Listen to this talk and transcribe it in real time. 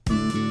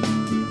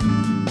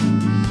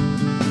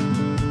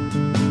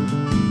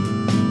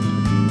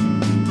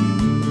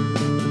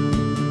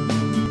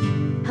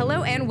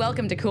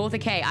welcome to Cool with a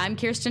K. I'm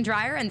Kirsten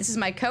Dreyer, and this is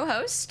my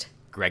co-host,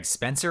 Greg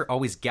Spencer,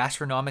 always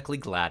gastronomically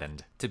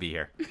gladdened to be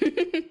here.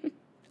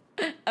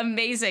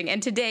 Amazing.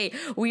 And today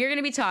we are going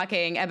to be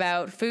talking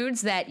about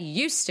foods that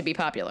used to be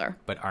popular,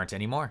 but aren't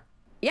anymore.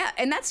 Yeah,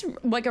 and that's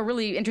like a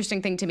really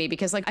interesting thing to me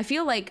because like I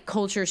feel like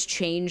cultures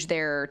change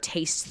their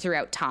tastes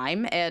throughout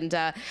time, and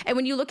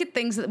when you look at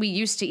things that we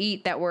used to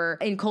eat that were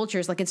in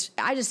cultures, like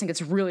I just think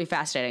it's really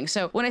fascinating.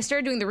 So when I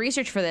started doing the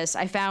research for this,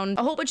 I found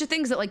a whole bunch of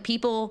things that like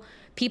people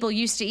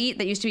used to eat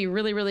that used to be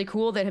really, really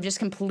cool that have just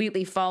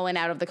completely fallen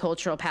out of the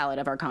cultural palette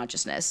of our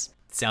consciousness.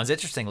 Sounds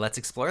interesting. Let's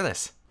explore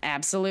this.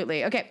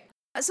 Absolutely. Okay.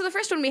 So the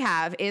first one we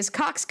have is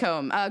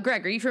coxcomb.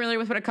 Greg, are you familiar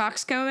with what a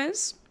coxcomb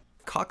is?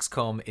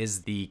 Coxcomb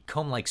is the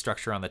comb-like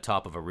structure on the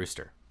top of a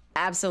rooster.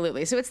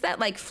 Absolutely. So it's that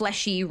like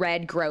fleshy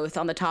red growth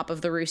on the top of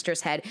the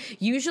rooster's head.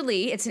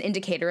 Usually it's an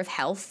indicator of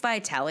health,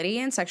 vitality,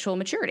 and sexual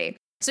maturity.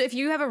 So if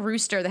you have a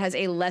rooster that has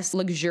a less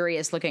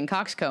luxurious looking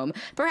coxcomb,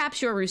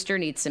 perhaps your rooster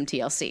needs some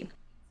TLC.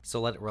 So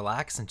let it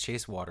relax and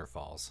chase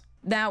waterfalls.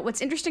 Now, what's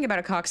interesting about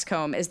a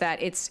coxcomb is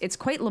that it's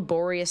quite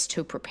laborious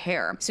to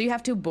prepare. So you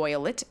have to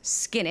boil it,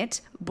 skin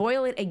it,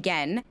 boil it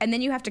again, and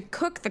then you have to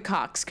cook the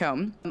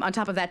coxcomb on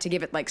top of that to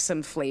give it like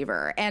some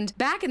flavor. And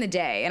back in the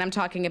day, and I'm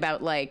talking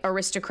about like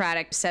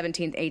aristocratic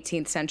 17th,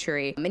 18th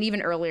century, and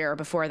even earlier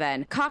before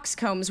then,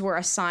 coxcombs were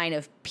a sign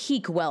of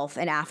peak wealth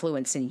and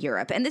affluence in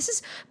Europe. And this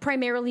is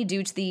primarily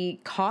due to the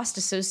cost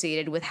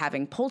associated with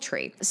having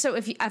poultry. So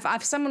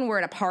if someone were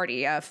at a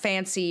party, a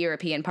fancy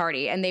European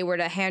party, and they were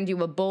to hand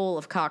you a bowl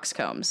of coxcombs,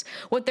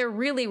 what they're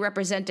really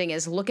representing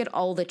is, look at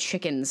all the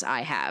chickens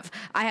I have.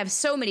 I have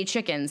so many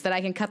chickens that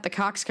I can cut the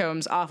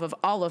coxcombs off of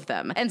all of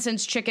them. And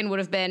since chicken would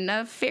have been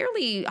a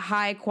fairly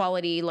high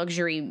quality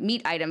luxury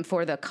meat item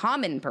for the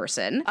common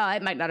person,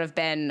 it might not have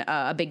been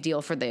a big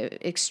deal for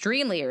the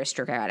extremely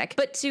aristocratic,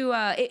 but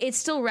it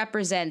still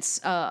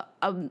represents a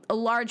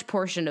large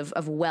portion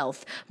of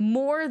wealth,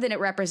 more than it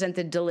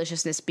represented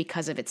deliciousness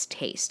because of its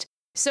taste.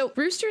 So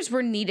roosters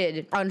were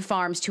needed on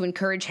farms to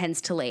encourage hens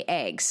to lay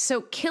eggs.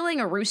 So killing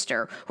a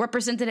rooster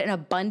represented an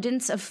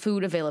abundance of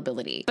food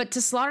availability. But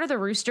to slaughter the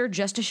rooster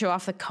just to show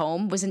off the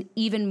comb was an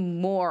even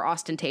more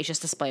ostentatious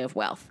display of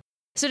wealth.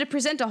 So to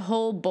present a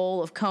whole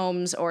bowl of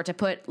combs or to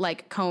put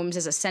like combs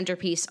as a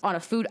centerpiece on a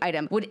food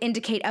item would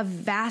indicate a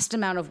vast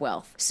amount of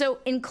wealth. So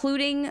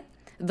including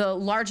the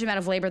large amount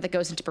of labor that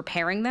goes into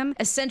preparing them,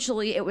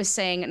 essentially it was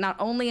saying, not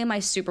only am I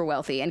super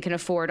wealthy and can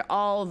afford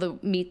all the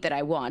meat that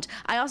I want,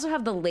 I also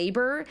have the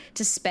labor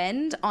to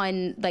spend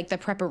on like the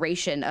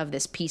preparation of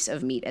this piece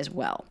of meat as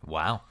well.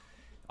 Wow.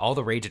 All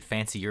the rage at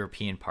fancy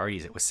European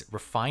parties. It was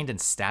refined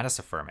and status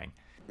affirming.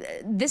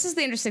 This is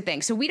the interesting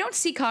thing. So we don't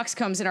see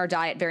coxcombs in our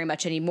diet very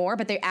much anymore,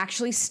 but they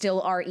actually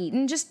still are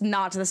eaten, just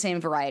not to the same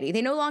variety.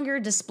 They no longer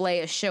display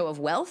a show of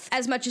wealth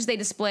as much as they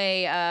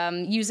display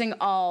using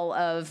all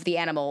of the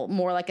animal,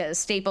 more like a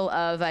staple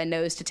of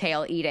nose to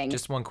tail eating.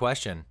 Just one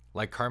question.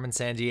 Like Carmen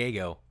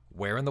Sandiego,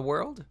 where in the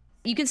world?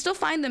 You can still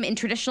find them in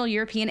traditional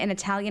European and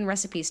Italian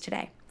recipes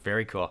today.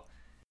 Very cool.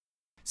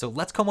 So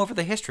let's comb over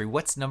the history.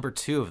 What's number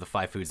 2 of the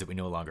 5 foods that we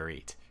no longer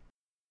eat?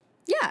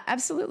 Yeah,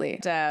 absolutely.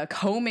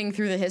 Combing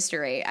through the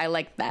history. I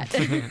like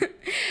that.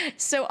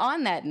 So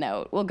on that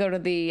note, we'll go to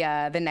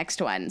the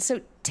next one.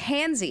 So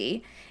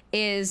tansy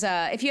is,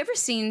 if you ever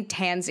seen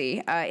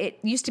tansy, it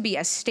used to be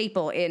a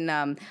staple in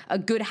a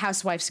Good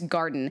Housewife's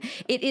garden.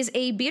 It is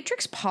a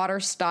Beatrix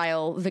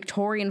Potter-style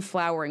Victorian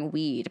flowering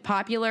weed,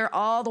 popular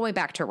all the way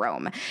back to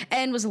Rome,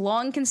 and was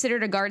long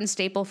considered a garden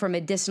staple for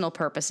medicinal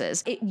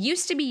purposes. It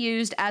used to be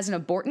used as an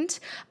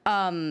abortant,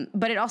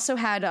 but it also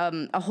had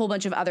a whole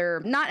bunch of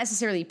other, not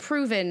necessarily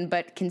proven,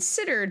 but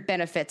considered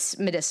benefits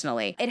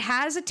medicinally. It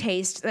has a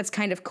taste that's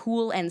kind of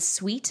cool and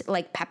sweet,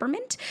 like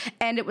peppermint,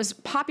 and it was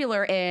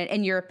popular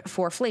in Europe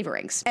for flavorings.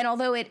 And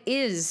although it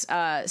is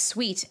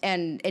sweet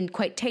and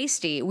quite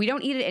tasty, we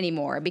don't eat it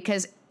anymore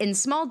because in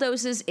small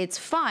doses, it's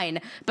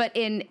fine, but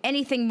in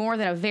anything more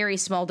than a very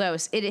small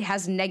dose, it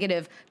has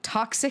negative,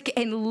 toxic,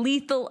 and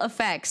lethal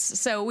effects.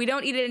 So we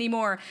don't eat it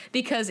anymore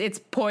because it's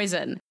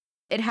poison.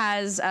 It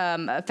has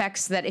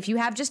effects that if you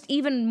have just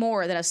even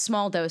more than a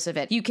small dose of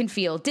it, you can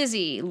feel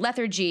dizzy,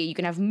 lethargy, you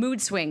can have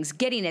mood swings,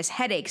 giddiness,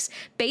 headaches,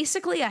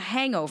 basically a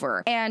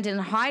hangover. And in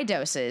high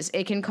doses,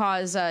 it can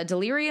cause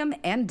delirium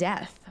and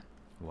death.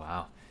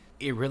 Wow.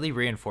 It really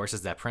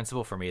reinforces that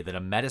principle for me that a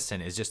medicine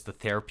is just the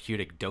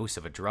therapeutic dose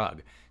of a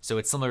drug. So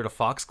it's similar to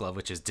foxglove,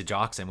 which is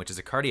digoxin, which is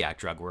a cardiac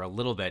drug, where a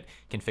little bit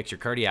can fix your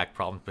cardiac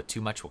problems, but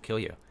too much will kill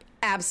you.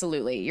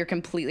 Absolutely. You're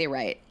completely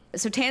right.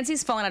 So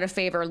tansy's fallen out of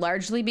favor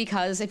largely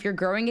because if you're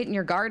growing it in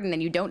your garden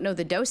and you don't know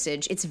the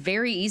dosage, it's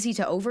very easy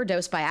to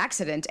overdose by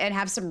accident and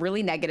have some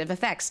really negative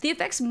effects. The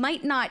effects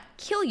might not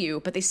kill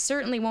you, but they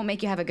certainly won't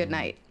make you have a good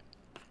night.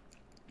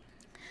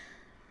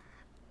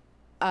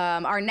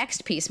 Our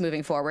next piece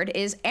moving forward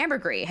is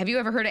ambergris. Have you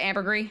ever heard of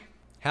ambergris?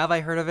 Have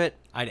I heard of it?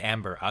 I'd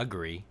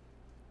agree.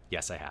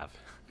 Yes, I have.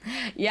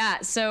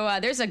 Yeah, so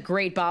there's a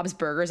great Bob's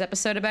Burgers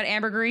episode about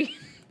ambergris.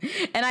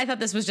 And I thought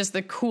this was just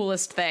the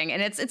coolest thing.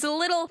 And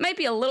might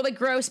be a little bit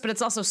gross, but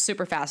it's also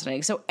super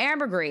fascinating. So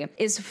ambergris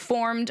is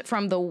formed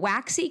from the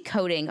waxy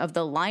coating of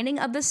the lining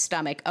of the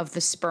stomach of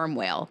the sperm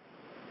whale.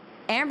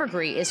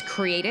 Ambergris is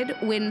created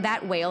when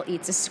that whale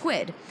eats a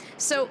squid.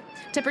 So,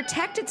 to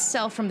protect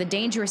itself from the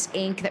dangerous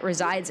ink that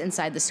resides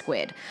inside the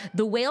squid,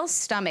 the whale's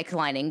stomach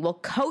lining will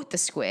coat the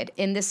squid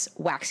in this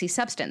waxy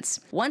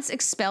substance. Once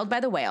expelled by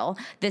the whale,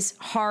 this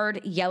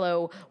hard,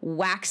 yellow,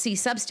 waxy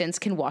substance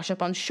can wash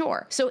up on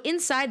shore. So,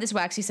 inside this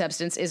waxy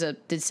substance is a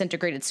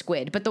disintegrated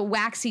squid, but the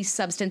waxy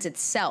substance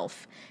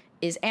itself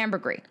is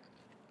ambergris.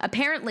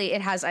 Apparently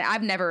it has,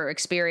 I've never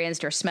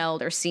experienced or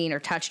smelled or seen or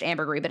touched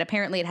ambergris, but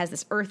apparently it has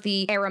this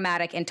earthy,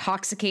 aromatic,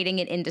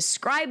 intoxicating, and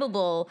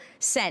indescribable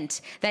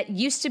scent that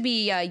used to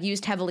be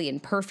used heavily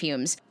in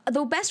perfumes.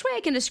 The best way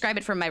I can describe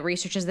it from my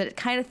research is that it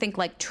kind of think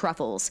like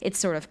truffles. It's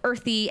sort of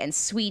earthy and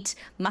sweet,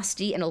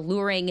 musty and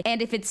alluring,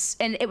 and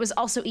it was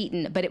also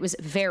eaten, but it was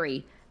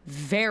very,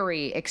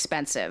 very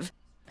expensive.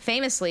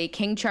 Famously,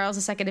 King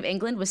Charles II of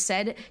England was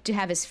said to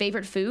have his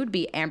favorite food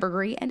be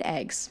ambergris and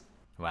eggs.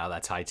 Wow,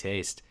 that's high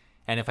taste.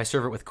 And if I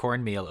serve it with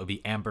cornmeal, it would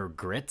be amber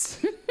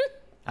grits.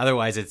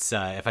 Otherwise, it's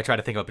if I try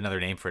to think up another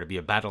name for it, it'd be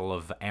a battle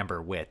of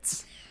amber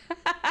wits.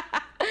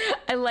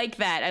 I like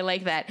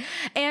that.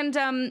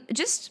 And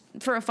just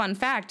for a fun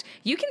fact,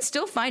 you can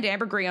still find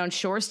ambergris on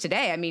shores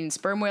today. I mean,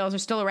 sperm whales are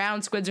still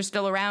around, squids are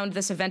still around,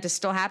 this event is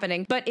still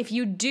happening. But if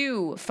you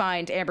do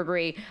find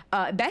ambergris,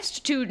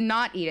 best to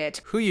not eat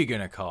it. Who you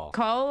gonna call?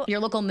 Call your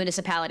local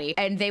municipality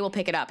and they will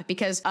pick it up,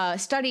 because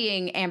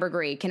studying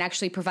ambergris can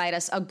actually provide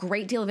us a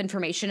great deal of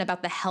information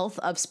about the health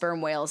of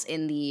sperm whales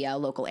in the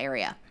local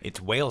area.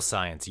 It's whale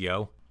science,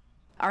 yo.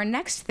 Our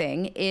next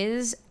thing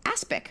is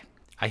aspic.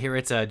 I hear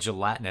it's a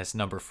gelatinous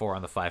number 4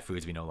 on the 5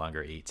 foods we no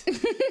longer eat.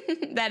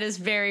 That is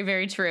very,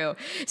 very true.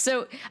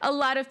 So a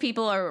lot of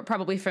people are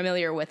probably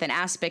familiar with an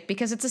aspic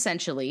because it's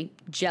essentially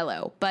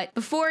Jell-O. But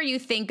before you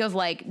think of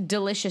like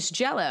delicious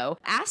Jell-O,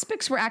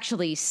 aspics were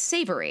actually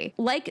savory.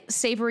 Like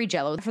savory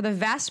Jell-O, for the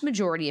vast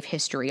majority of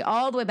history,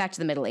 all the way back to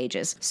the Middle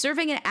Ages,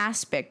 serving an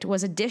aspic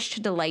was a dish to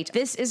delight.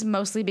 This is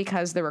mostly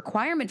because the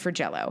requirement for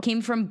Jell-O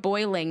came from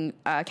boiling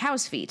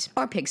cow's feet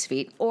or pig's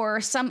feet or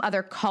some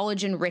other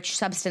collagen-rich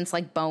substance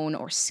like bone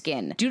or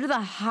skin. Due to the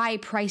high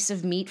price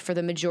of meat for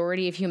the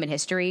majority of human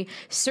history,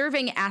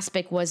 serving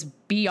aspic was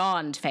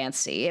beyond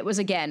fancy. It was,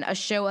 again, a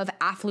show of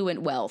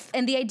affluent wealth.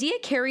 And the idea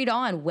carried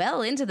on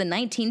well into the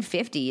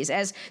 1950s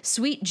as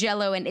sweet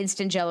Jell-O and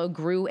instant Jell-O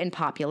grew in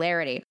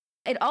popularity.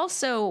 It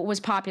also was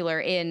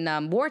popular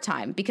in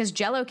wartime because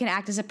Jell-O can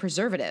act as a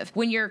preservative.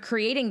 When you're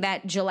creating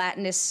that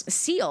gelatinous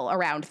seal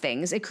around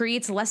things, it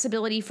creates less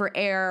ability for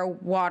air,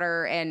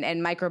 water, and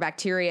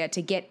microbacteria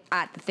to get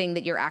at the thing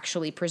that you're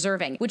actually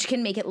preserving, which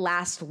can make it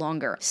last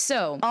longer.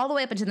 So, all the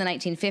way up into the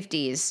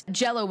 1950s,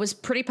 Jell-O was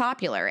pretty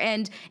popular.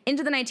 And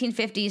into the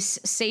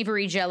 1950s,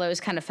 savory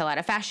Jell-Os kind of fell out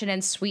of fashion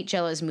and sweet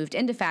Jell-Os moved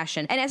into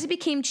fashion. And as it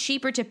became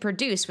cheaper to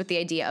produce with the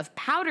idea of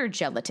powdered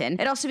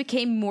gelatin, it also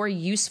became more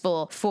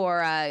useful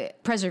for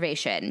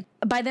preservation.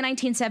 By the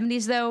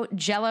 1970s, though,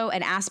 Jell-O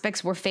and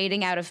aspics were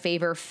fading out of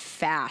favor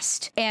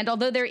fast. And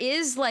although there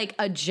is like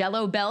a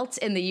Jell-O belt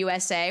in the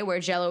USA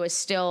where Jell-O is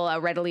still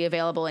readily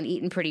available and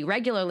eaten pretty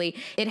regularly,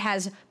 it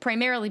has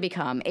primarily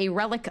become a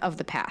relic of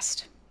the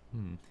past.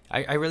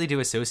 I really do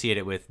associate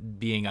it with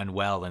being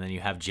unwell, and then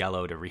you have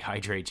Jell-O to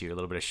rehydrate you, a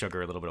little bit of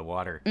sugar, a little bit of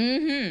water.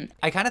 Mm-hmm.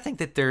 I kind of think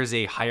that there's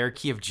a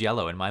hierarchy of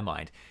Jell-O in my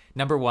mind.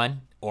 Number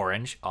 1,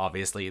 orange,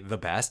 obviously the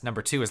best.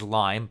 Number 2 is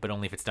lime, but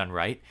only if it's done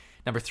right.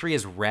 Number 3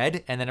 is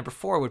red, and then number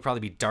 4 would probably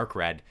be dark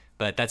red,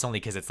 but that's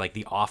only because it's like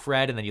the off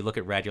red, and then you look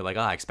at red, you're like,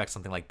 I expect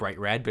something like bright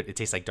red, but it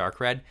tastes like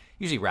dark red.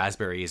 Usually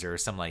raspberries or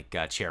some like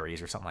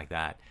cherries or something like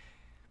that.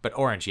 But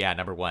orange, yeah,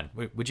 number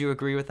 1. Would you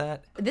agree with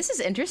that? This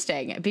is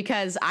interesting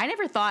because I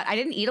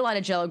didn't eat a lot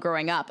of Jell-O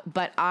growing up,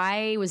 but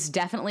I was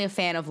definitely a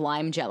fan of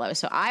lime Jell-O.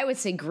 So I would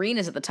say green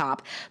is at the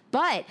top.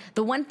 But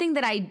the one thing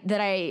that I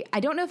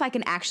don't know if I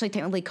can actually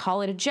technically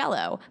call it a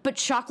Jell-O, but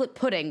chocolate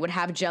pudding would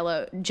have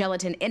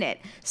gelatin in it.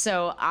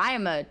 So I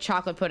am a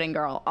chocolate pudding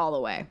girl all the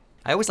way.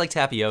 I always like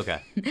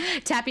tapioca.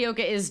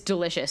 Tapioca is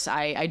delicious.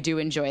 I do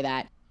enjoy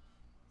that.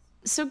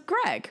 So,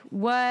 Greg,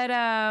 what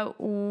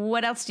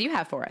else do you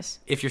have for us?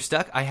 If you're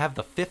stuck, I have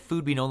the 5th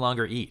food we no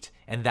longer eat,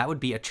 and that would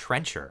be a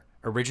trencher,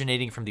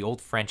 originating from the Old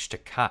French to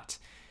cut.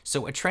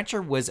 So a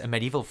trencher was a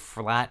medieval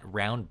flat,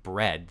 round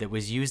bread that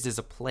was used as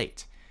a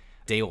plate.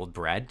 Day-old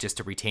bread, just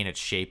to retain its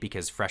shape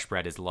because fresh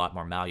bread is a lot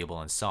more malleable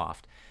and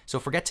soft. So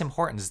forget Tim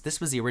Hortons,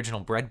 this was the original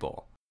bread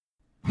bowl.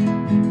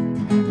 Going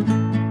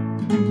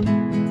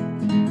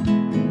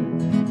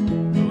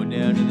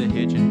down to the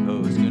hitching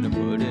post, gonna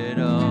put it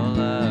all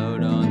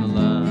out on the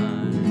line.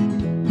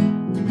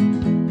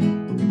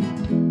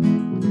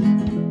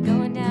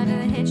 Going down to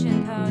the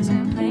hitching post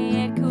and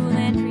play it cool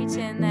and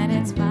pretend that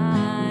it's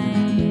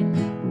fine.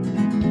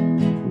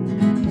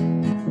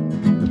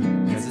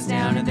 'Cause it's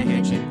down at the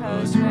hitching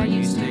post where I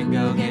used to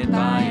go get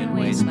by and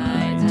waste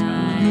my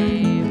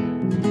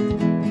time.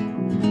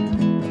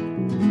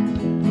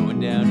 Going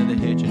down to the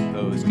hitching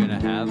post,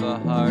 gonna have a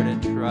heart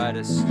and try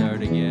to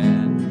start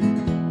again.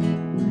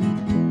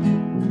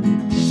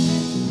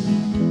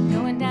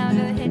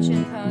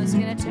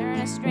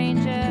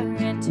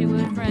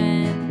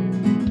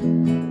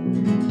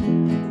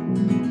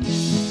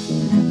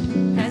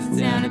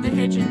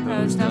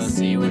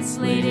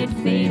 slated,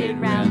 faded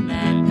round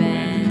that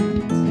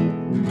bend.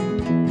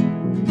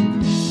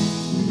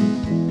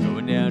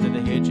 Going down to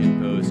the hitching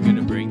post,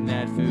 gonna bring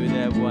that food,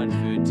 that one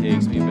food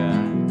takes me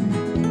back.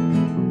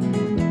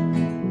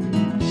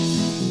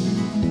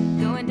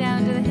 Going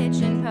down to the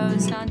hitching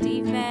post on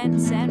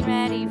defense and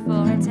ready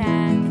for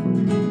attack.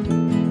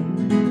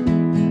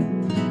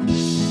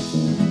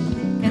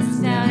 Cause it's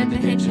down at the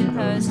hitching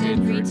post,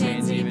 it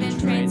pretends even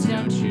trains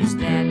don't choose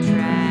that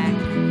track.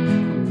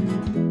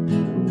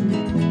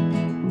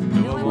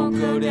 No, I won't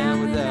go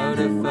down without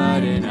a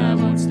fight, and I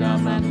won't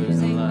stop, I'm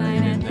losing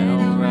light, and then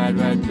I'll ride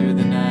right through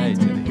the night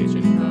to the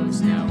hitching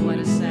post. Now what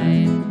a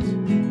sight.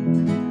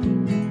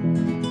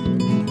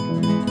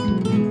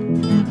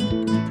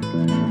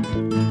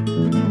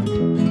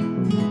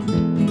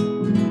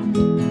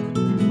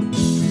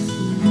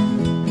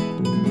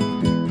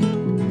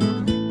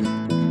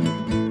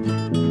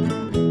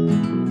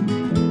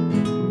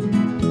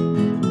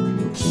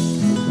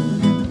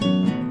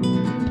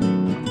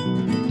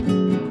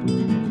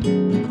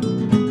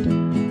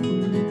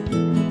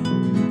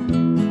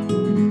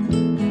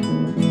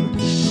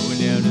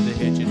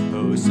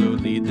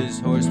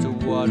 Horse to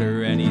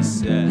water, and he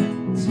said,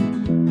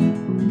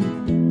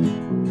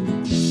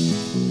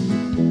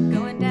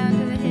 Going down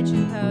to the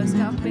hitching post,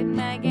 I'll quit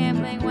my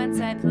gambling once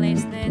I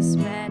place this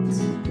bet.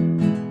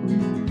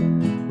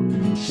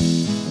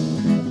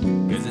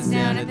 cause it's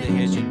down at the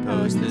hitching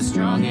post, the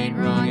strong ain't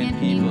wrong and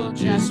people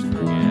just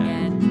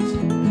forget.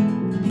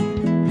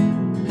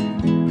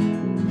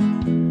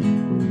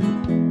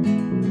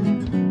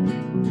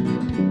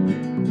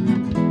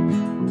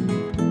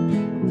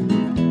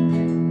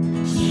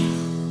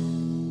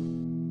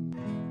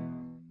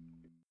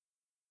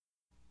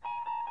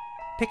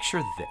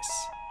 Picture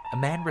this, a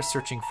man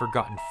researching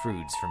forgotten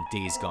foods from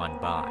days gone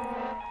by.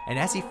 And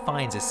as he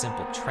finds a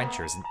simple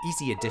trencher as an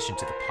easy addition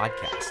to the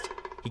podcast,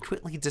 he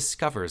quickly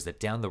discovers that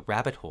down the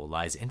rabbit hole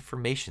lies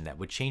information that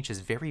would change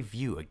his very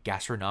view of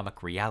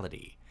gastronomic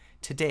reality.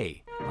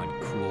 Today on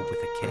Cruel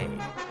with a K.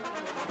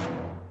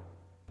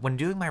 When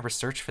doing my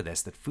research for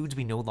this, that foods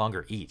we no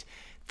longer eat,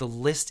 the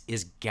list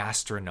is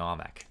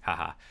gastronomic.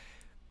 Haha.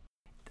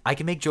 I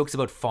can make jokes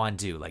about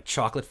fondue, like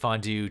chocolate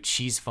fondue,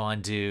 cheese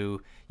fondue,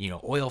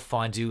 oil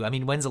fondue. I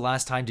mean, when's the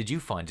last time did you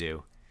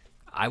fondue?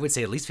 I would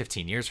say at least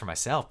 15 years for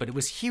myself, but it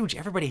was huge.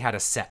 Everybody had a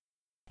set.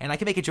 And I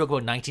can make a joke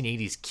about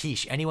 1980s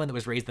quiche. Anyone that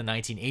was raised in the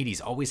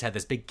 1980s always had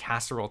this big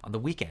casserole on the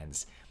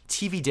weekends.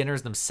 TV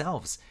dinners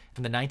themselves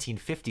from the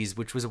 1950s,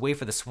 which was a way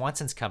for the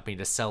Swanson's company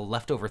to sell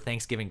leftover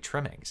Thanksgiving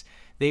trimmings.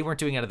 They weren't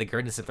doing it out of the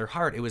goodness of their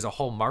heart. It was a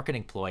whole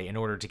marketing ploy in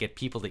order to get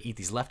people to eat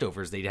these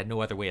leftovers they had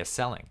no other way of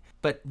selling.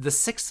 But the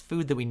sixth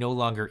food that we no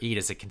longer eat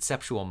is a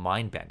conceptual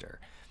mind bender.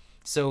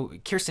 So,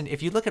 Kirsten,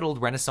 if you look at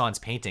old Renaissance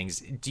paintings,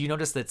 do you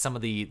notice that some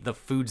of the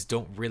foods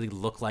don't really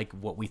look like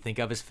what we think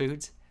of as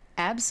foods?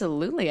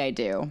 Absolutely, I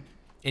do.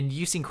 And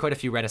you've seen quite a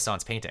few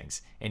Renaissance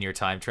paintings in your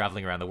time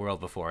traveling around the world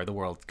before the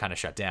world kind of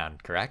shut down,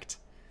 correct?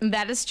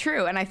 That is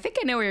true, and I think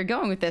I know where you're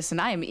going with this, and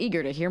I am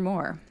eager to hear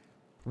more.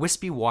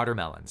 Wispy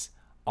watermelons,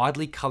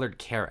 oddly colored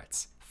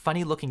carrots,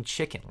 funny-looking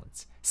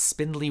chickens,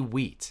 spindly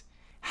wheat.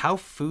 How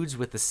foods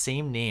with the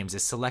same names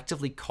is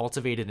selectively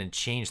cultivated and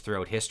changed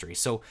throughout history.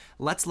 So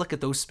let's look at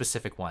those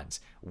specific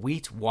ones.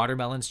 Wheat,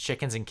 watermelons,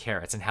 chickens, and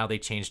carrots, and how they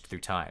changed through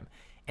time.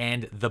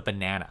 And the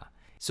banana.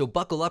 So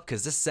buckle up,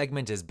 because this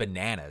segment is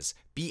bananas.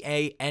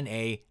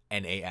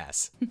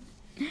 B-A-N-A-N-A-S.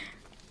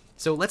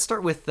 So let's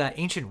start with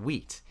ancient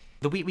wheat.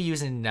 The wheat we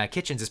use in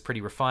kitchens is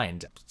pretty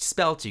refined.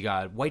 Spelt, you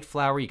got white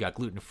flour, you got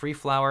gluten-free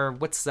flour.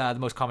 What's the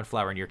most common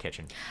flour in your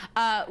kitchen?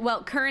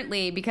 Well,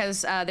 currently,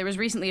 because there was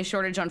recently a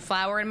shortage on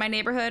flour in my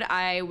neighborhood,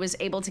 I was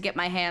able to get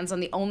my hands on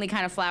the only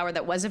kind of flour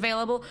that was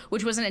available,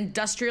 which was an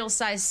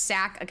industrial-sized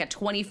sack, like a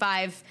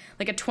 25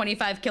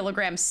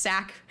 kilogram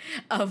sack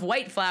of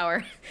white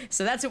flour.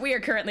 So that's what we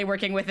are currently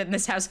working with in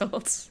this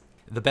household.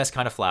 The best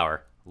kind of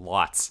flour.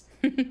 Lots.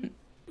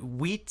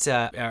 Wheat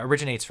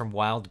originates from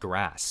wild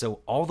grass.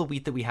 So all the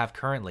wheat that we have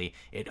currently,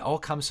 it all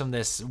comes from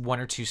this one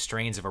or two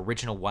strains of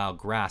original wild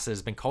grass that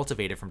has been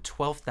cultivated from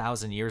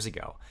 12,000 years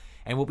ago.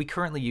 And what we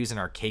currently use in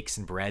our cakes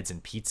and breads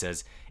and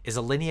pizzas is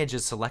a lineage of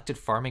selected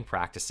farming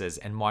practices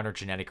and modern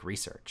genetic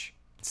research.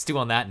 Stew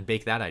on that and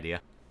bake that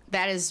idea.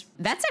 That's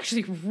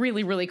actually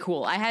really, really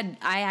cool. I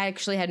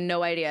actually had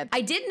no idea.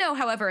 I did know,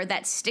 however,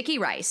 that sticky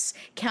rice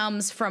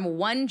comes from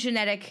one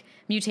genetic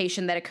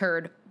mutation that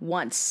occurred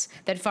once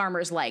that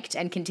farmers liked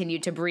and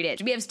continued to breed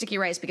it. We have sticky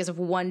rice because of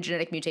one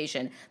genetic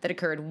mutation that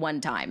occurred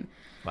one time.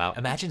 Wow,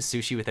 imagine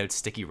sushi without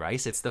sticky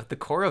rice. It's the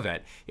core of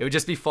it. It would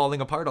just be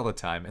falling apart all the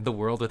time, and the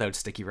world without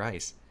sticky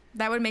rice.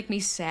 That would make me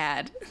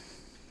sad.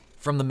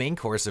 From the main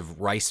course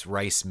of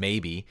rice,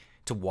 maybe,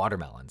 to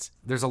watermelons,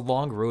 there's a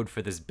long road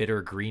for this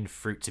bitter green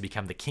fruit to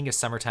become the king of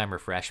summertime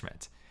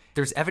refreshment.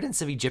 There's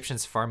evidence of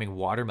Egyptians farming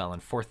watermelon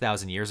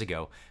 4,000 years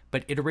ago,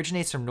 but it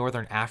originates from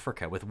northern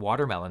Africa with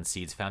watermelon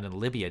seeds found in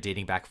Libya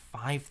dating back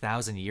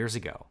 5,000 years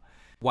ago.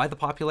 Why the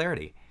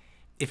popularity?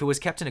 If it was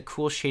kept in a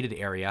cool shaded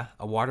area,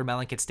 a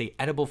watermelon could stay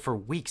edible for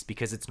weeks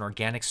because it's an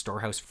organic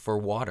storehouse for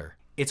water.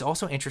 It's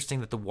also interesting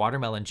that the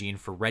watermelon gene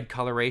for red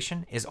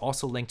coloration is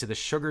also linked to the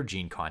sugar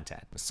gene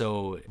content.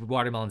 So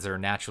watermelons that are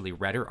naturally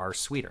redder are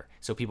sweeter.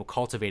 So people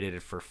cultivated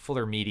it for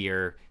fuller,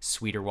 meatier,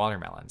 sweeter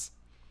watermelons.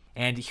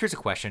 And here's a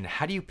question.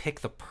 How do you pick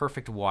the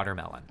perfect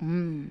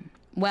watermelon?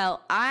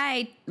 Well,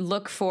 I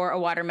look for a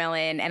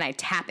watermelon and I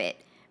tap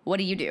it. What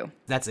do you do?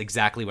 That's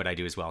exactly what I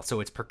do as well. So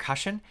it's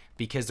percussion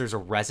because there's a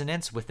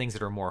resonance with things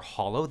that are more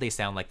hollow. They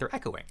sound like they're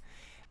echoing.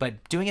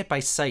 But doing it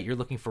by sight, you're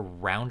looking for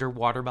rounder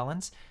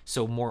watermelons,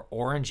 so more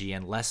orangey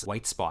and less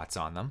white spots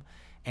on them.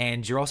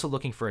 And you're also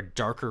looking for a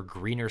darker,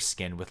 greener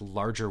skin with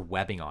larger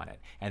webbing on it.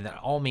 And that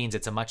all means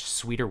it's a much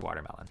sweeter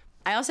watermelon.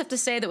 I also have to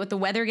say that with the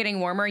weather getting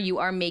warmer, you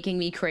are making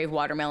me crave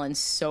watermelon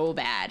so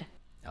bad.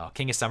 Oh,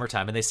 king of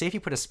summertime. And they say if you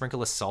put a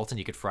sprinkle of salt and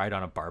you could fry it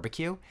on a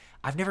barbecue.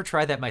 I've never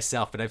tried that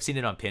myself, but I've seen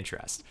it on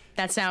Pinterest.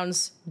 That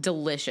sounds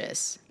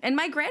delicious. And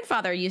my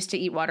grandfather used to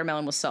eat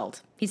watermelon with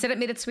salt. He said it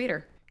made it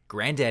sweeter.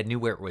 Granddad knew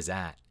where it was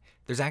at.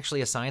 There's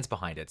actually a science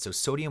behind it. So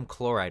sodium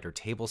chloride or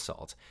table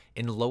salt,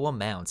 in low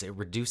amounts, it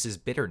reduces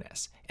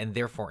bitterness and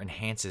therefore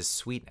enhances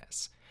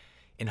sweetness.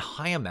 In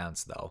high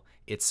amounts, though,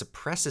 it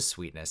suppresses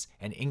sweetness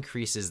and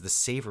increases the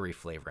savory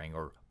flavoring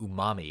or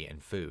umami in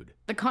food.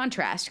 The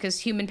contrast, because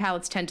human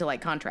palates tend to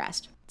like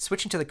contrast.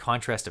 Switching to the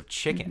contrast of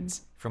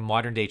chickens, from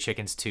modern day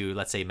chickens to,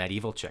 let's say,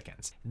 medieval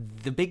chickens,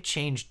 the big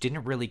change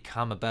didn't really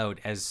come about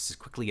as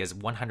quickly as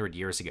 100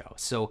 years ago.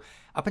 So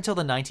up until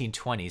the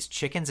 1920s,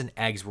 chickens and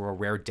eggs were a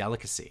rare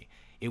delicacy.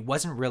 It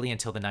wasn't really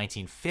until the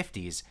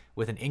 1950s,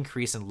 with an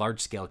increase in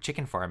large-scale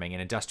chicken farming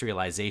and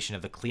industrialization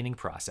of the cleaning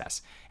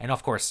process, and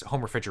of course,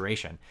 home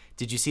refrigeration,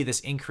 did you see this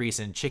increase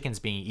in chickens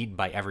being eaten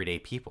by everyday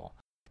people.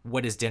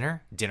 What is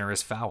dinner? Dinner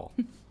is fowl.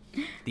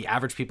 The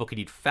average people could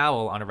eat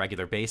fowl on a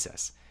regular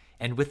basis.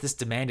 And with this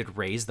demand it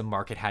raised, the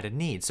market had a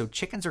need. So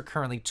chickens are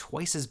currently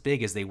twice as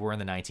big as they were in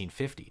the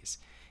 1950s.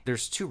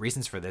 There's two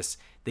reasons for this.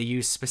 They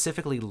use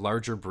specifically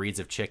larger breeds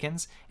of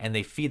chickens, and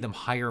they feed them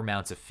higher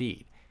amounts of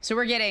feed. So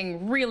we're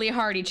getting really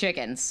hardy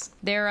chickens.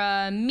 They're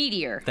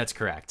meatier. That's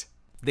correct.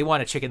 They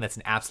want a chicken that's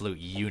an absolute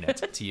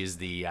unit, to use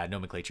the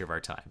nomenclature of our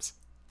times.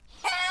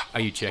 Are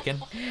you chicken?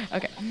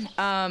 Okay.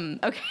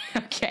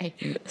 Okay.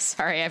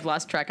 Sorry, I've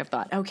lost track of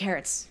thought. Oh,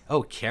 carrots.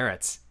 Oh,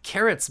 carrots.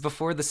 Carrots,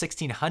 before the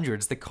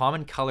 1600s, the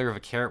common color of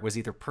a carrot was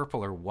either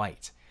purple or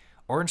white.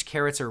 Orange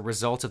carrots are a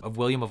result of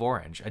William of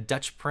Orange, a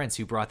Dutch prince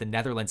who brought the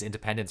Netherlands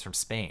independence from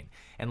Spain.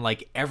 And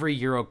like every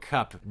Euro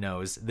Cup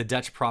knows, the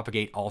Dutch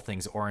propagate all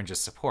things Orange's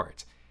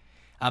support.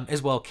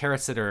 As well,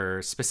 carrots that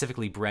are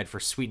specifically bred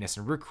for sweetness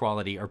and root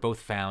quality are both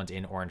found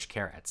in orange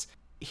carrots.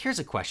 Here's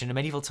a question. In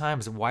medieval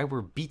times, why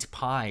were beet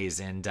pies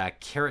and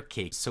carrot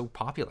cake so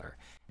popular?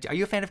 Are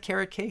you a fan of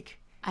carrot cake?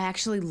 I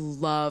actually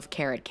love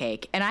carrot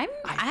cake, and I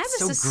have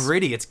It's so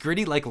gritty. It's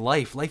gritty like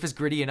life. Life is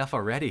gritty enough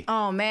already.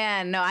 Oh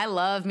man, no, I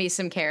love me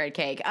some carrot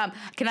cake.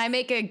 Can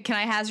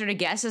I hazard a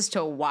guess as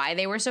to why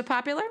they were so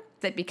popular?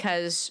 That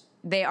because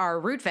they are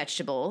root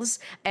vegetables,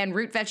 and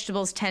root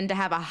vegetables tend to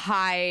have a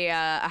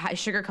high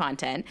sugar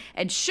content,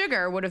 and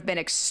sugar would have been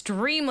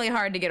extremely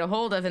hard to get a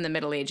hold of in the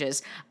Middle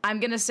Ages.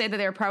 I'm gonna say that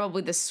they're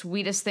probably the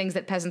sweetest things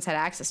that peasants had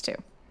access to.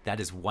 That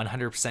is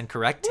 100%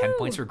 correct. 10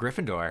 points for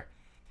Gryffindor.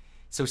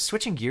 So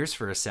switching gears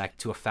for a sec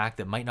to a fact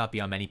that might not be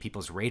on many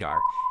people's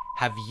radar,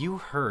 have you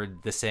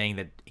heard the saying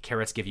that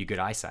carrots give you good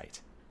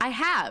eyesight? I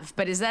have,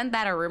 but isn't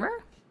that a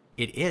rumor?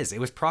 It is. It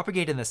was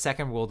propagated in the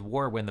Second World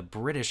War when the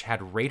British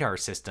had radar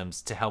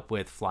systems to help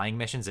with flying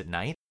missions at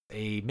night.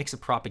 A mix of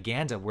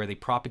propaganda where they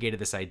propagated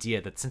this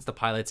idea that since the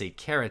pilots ate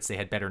carrots, they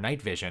had better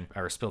night vision,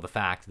 or spill the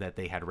fact that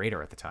they had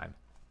radar at the time.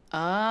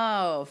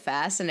 Oh,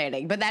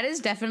 fascinating. But that is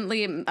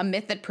definitely a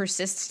myth that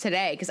persists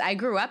today, because I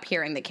grew up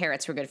hearing that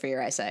carrots were good for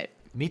your eyesight.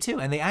 Me too,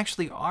 and they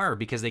actually are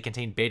because they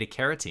contain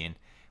beta-carotene,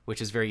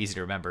 which is very easy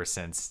to remember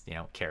since,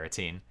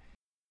 carotene.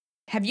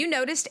 Have you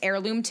noticed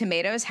heirloom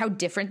tomatoes, how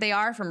different they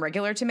are from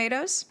regular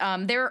tomatoes?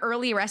 There are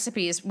early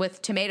recipes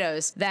with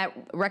tomatoes that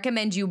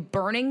recommend you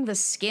burning the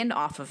skin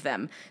off of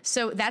them.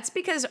 So that's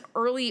because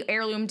early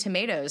heirloom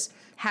tomatoes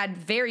had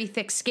very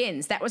thick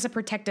skins. That was a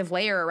protective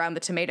layer around the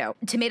tomato.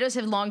 Tomatoes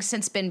have long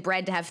since been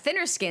bred to have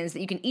thinner skins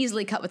that you can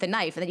easily cut with a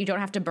knife and that you don't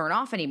have to burn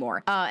off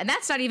anymore. And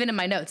that's not even in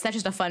my notes. That's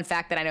just a fun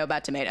fact that I know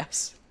about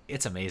tomatoes.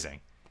 It's amazing.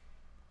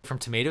 From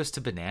tomatoes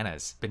to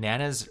bananas.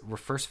 Bananas were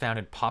first found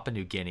in Papua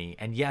New Guinea,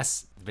 and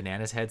yes,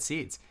 bananas had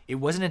seeds. It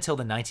wasn't until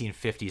the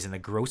 1950s and the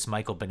Gros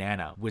Michel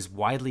banana was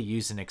widely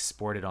used and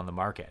exported on the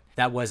market.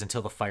 That was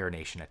until the Fire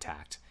Nation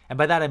attacked. And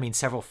by that I mean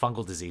several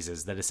fungal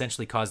diseases that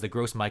essentially caused the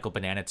Gros Michel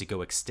banana to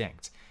go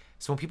extinct.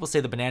 So when people say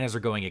the bananas are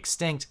going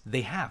extinct,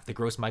 they have. The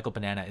Gros Michel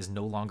banana is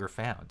no longer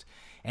found.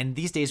 And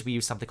these days we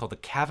use something called the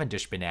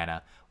Cavendish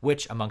banana,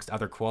 which, amongst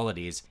other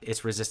qualities,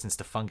 is resistance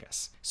to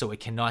fungus. So it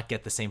cannot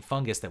get the same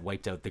fungus that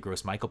wiped out the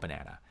Gros Michel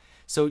banana.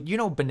 So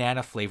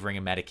banana flavoring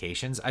in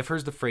medications. I've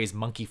heard the phrase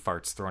monkey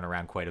farts thrown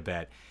around quite a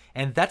bit.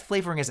 And that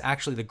flavoring is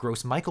actually the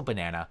Gros Michel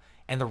banana.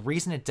 And the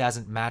reason it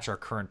doesn't match our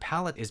current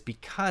palate is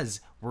because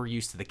we're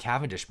used to the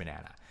Cavendish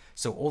banana.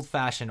 So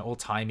old-fashioned,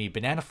 old-timey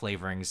banana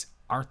flavorings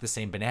aren't the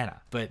same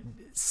banana, but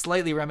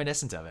slightly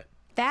reminiscent of it.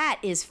 That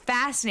is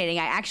fascinating.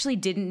 I actually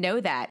didn't know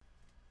that.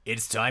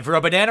 It's time for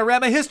a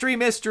Bananarama history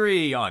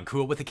mystery on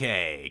Cool with a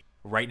K.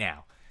 Right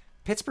now,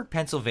 Pittsburgh,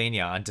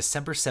 Pennsylvania on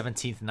December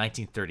 17th,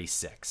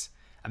 1936.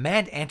 A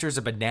man enters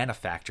a banana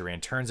factory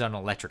and turns on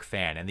an electric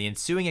fan, and the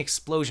ensuing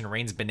explosion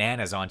rains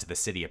bananas onto the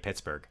city of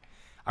Pittsburgh.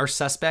 Our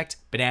suspect,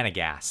 banana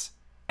gas.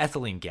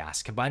 Ethylene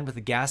gas, combined with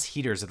the gas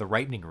heaters of the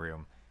ripening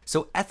room.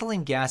 So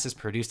ethylene gas is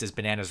produced as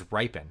bananas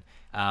ripen.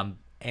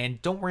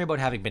 And don't worry about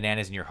having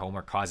bananas in your home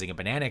or causing a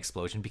banana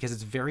explosion because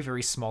it's very,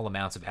 very small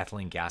amounts of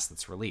ethylene gas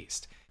that's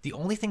released. The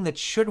only thing that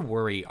should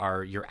worry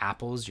are your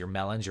apples, your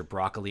melons, your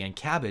broccoli, and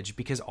cabbage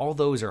because all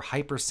those are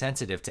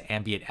hypersensitive to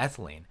ambient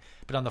ethylene.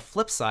 But on the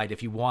flip side,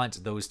 if you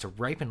want those to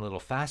ripen a little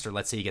faster,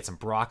 let's say you get some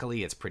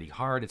broccoli, it's pretty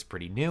hard, it's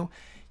pretty new,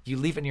 you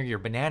leave it near your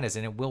bananas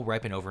and it will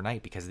ripen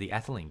overnight because of the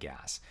ethylene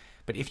gas.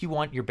 But if you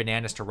want your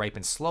bananas to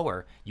ripen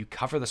slower, you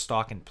cover the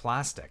stalk in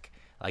plastic,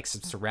 like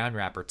some saran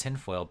wrap or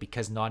tinfoil,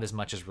 because not as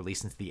much is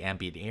released into the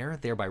ambient air,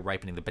 thereby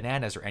ripening the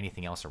bananas or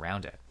anything else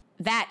around it.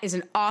 That is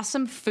an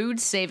awesome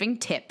food-saving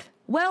tip.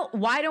 Well,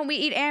 why don't we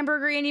eat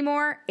ambergris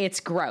anymore? It's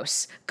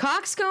gross.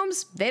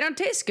 Coxcombs, they don't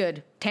taste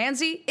good.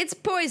 Tansy, it's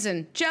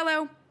poison.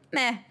 Jell-O,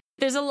 meh.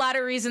 There's a lot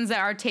of reasons that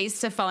our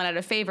tastes have fallen out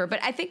of favor,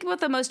 but I think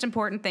what the most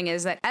important thing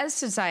is that as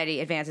society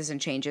advances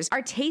and changes,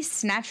 our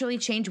tastes naturally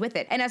change with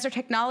it. And as our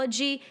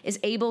technology is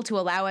able to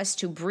allow us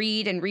to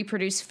breed and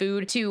reproduce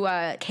food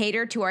to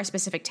cater to our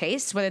specific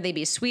tastes, whether they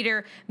be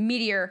sweeter,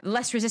 meatier,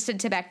 less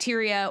resistant to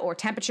bacteria or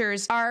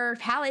temperatures, our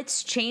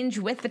palates change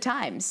with the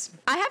times.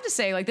 I have to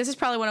say, this is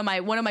probably one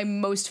of my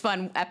most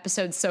fun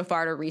episodes so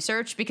far to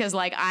research because,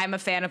 I'm a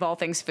fan of all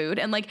things food,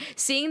 and,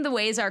 seeing the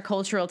ways our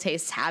cultural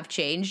tastes have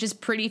changed is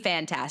pretty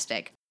fantastic.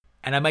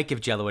 And I might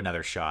give Jell-O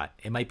another shot.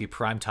 It might be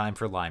prime time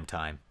for lime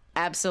time.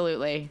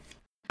 Absolutely.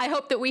 I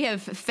hope that we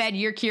have fed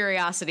your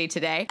curiosity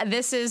today.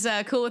 This is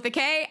Cool with a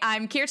K.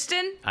 I'm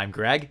Kirsten. I'm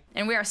Greg.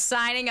 And we are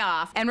signing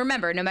off. And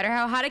remember, no matter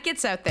how hot it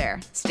gets out there,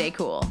 stay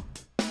cool.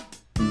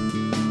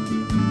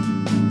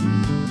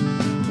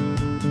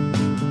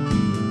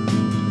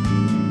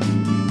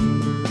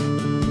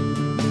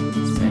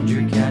 Spend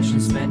your cash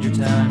and spend your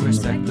time.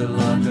 Respect the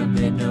law,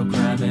 commit no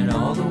crime. And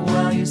all the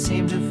while you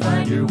seem to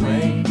find your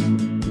way.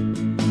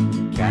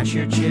 Cash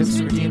your chips,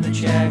 redeem the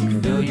check,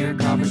 fill your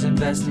coffers,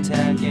 invest in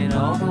tech, and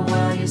all the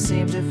while you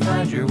seem to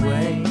find your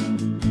way.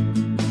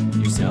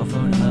 Your cell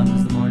phone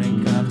hums, the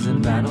morning comes,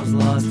 and battles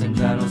lost and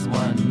battles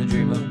won. The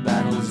dream of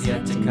battles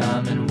yet to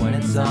come, and when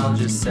it's all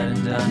just said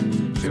and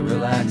done, to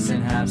relax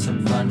and have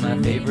some fun,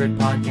 my favorite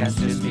podcast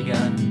just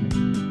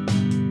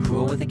begun.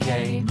 Cool with a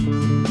K.